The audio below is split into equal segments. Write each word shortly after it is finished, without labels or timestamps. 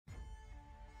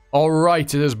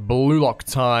Alright, it is Blue Lock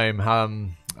time.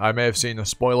 I may have seen a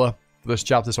spoiler for this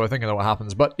chapter, so I think I know what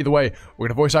happens. But either way, we're going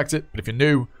to voice act it. But if you're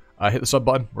new, hit the sub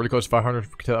button. Really close to 500. If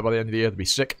we can hit that by the end of the year, that'd be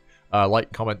sick.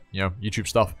 Like, comment, YouTube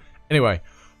stuff. Anyway,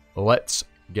 let's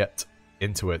get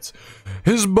into it.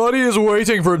 His buddy is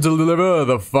waiting for him to deliver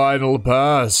the final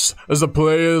pass. As the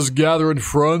players gather in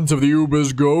front of the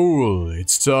Uber's goal,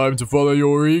 it's time to follow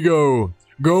your ego.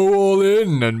 Go all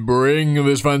in and bring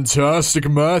this fantastic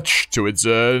match to its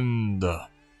end.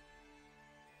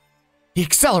 He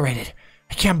accelerated.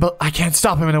 I can't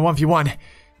stop him in a 1v1.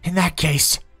 In that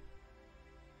case,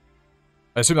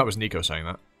 I assume that was Nico saying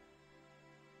that.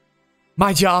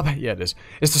 my job, Yeah, it is.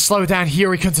 is to slow down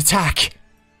Hiyori-kun's attack.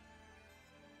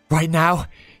 Right now,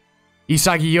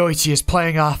 Isagi Yoichi is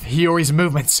playing off Hiyori's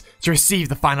movements to receive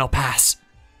the final pass.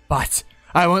 But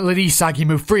I won't let Isagi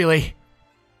move freely.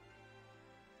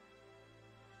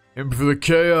 And for the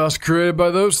chaos created by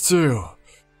those two.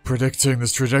 Predicting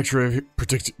this trajectory of...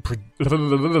 Predicting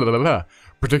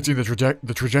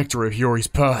the trajectory of Hiyori's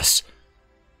pass.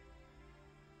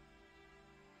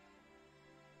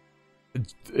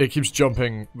 It keeps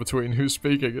jumping between who's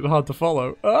speaking. It's hard to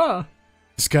follow. Ah!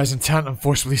 This guy's intent on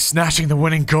forcibly snatching the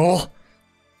winning goal.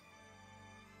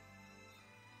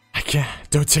 I can't.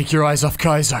 Don't take your eyes off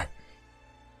Kaiser.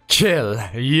 Kill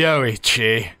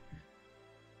Yoichi.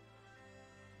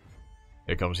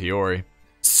 Here comes Hiyori.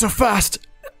 So fast!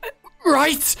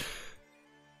 Right!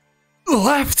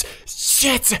 Left!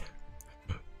 Shit!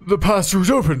 The pass route's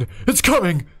open! It's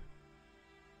coming!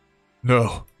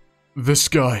 No. This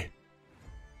guy.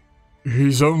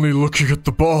 He's only looking at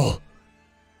the ball.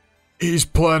 He's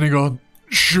planning on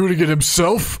shooting it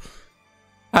himself?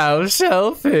 How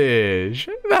selfish.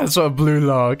 That's what Blue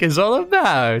Lock is all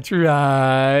about,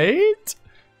 right?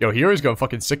 Yo, Hiyori's going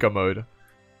fucking sicko mode.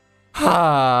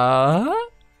 Huh?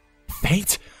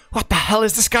 Fate? What the hell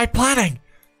is this guy planning?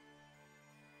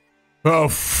 How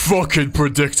fucking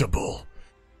predictable.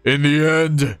 In the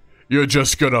end, you're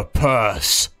just gonna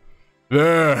pass.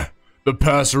 There, the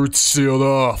pass route's sealed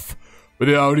off.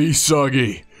 Without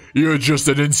Isagi, you're just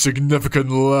an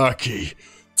insignificant lackey.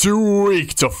 Too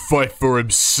weak to fight for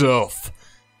himself.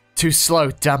 Too slow,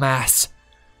 dumbass.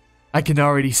 I can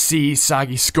already see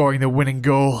Isagi scoring the winning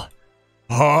goal.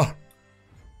 Huh?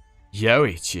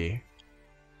 Yoichi?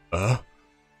 Huh?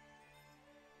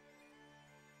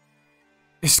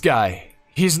 This guy,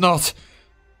 he's not...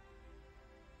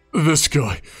 This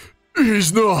guy,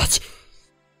 he's not.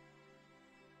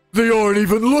 They aren't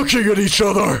even looking at each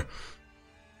other.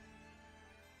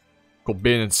 Called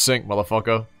being in sync,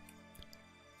 motherfucker.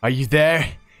 Are you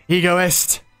there,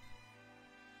 egoist?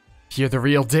 You're the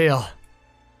real deal.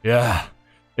 Yeah,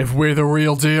 if we're the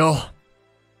real deal.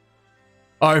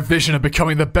 Our vision of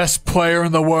becoming the best player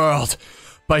in the world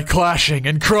by clashing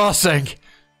and crossing.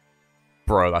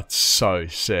 Bro, that's so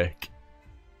sick.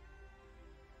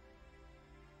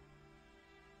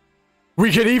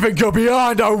 We can even go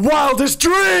beyond our wildest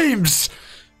dreams!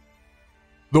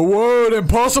 The word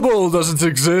impossible doesn't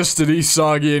exist in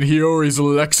Isagi and Hiyori's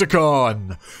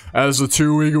lexicon. As the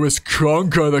two egoists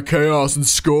conquer the chaos and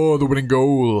score the winning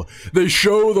goal, they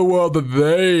show the world that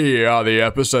they are the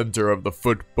epicenter of the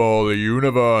football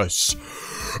universe.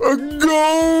 A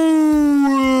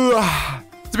goal!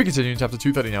 To be continued in chapter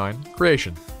 239,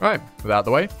 Creation. Alright, with that out of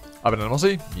the way, I've been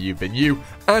NLC, you've been you,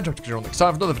 and talk to you all next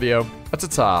time for another video.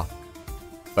 Ta-ta.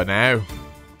 For now.